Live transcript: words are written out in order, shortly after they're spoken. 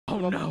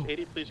no.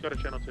 80, please go to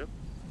channel 2.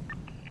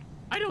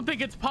 I don't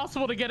think it's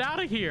possible to get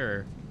out of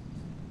here.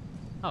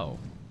 Oh.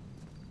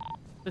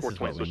 This is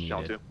what we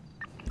needed.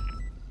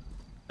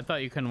 I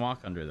thought you couldn't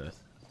walk under this.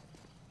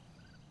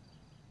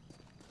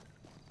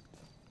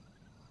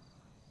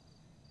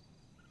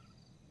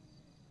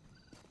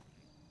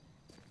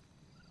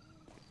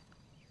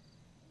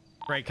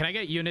 Right, can I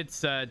get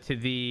units to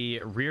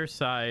the rear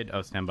side?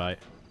 Oh, stand by.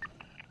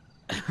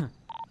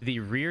 The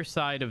rear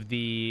side of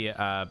the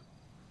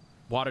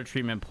water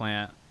treatment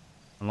plant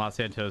on Los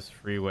Santos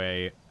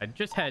Freeway. I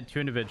just had 2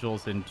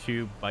 individuals and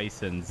 2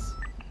 bisons.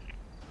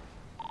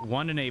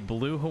 One in a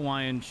blue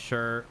Hawaiian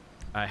shirt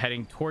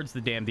heading towards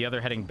the dam, the other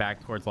heading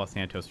back towards Los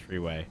Santos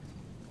Freeway.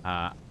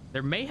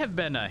 There may have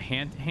been a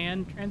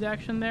hand-to-hand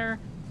transaction there.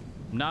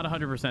 I'm not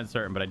 100%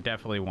 certain, but I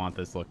definitely want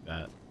this looked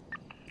at.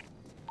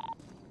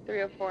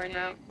 304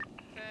 now.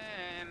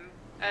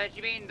 Do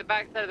you mean the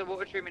back side of the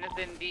water treatment is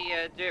in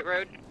the dirt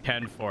road?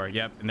 10-4,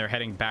 yep, and they're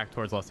heading back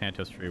towards Los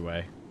Santos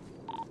Freeway.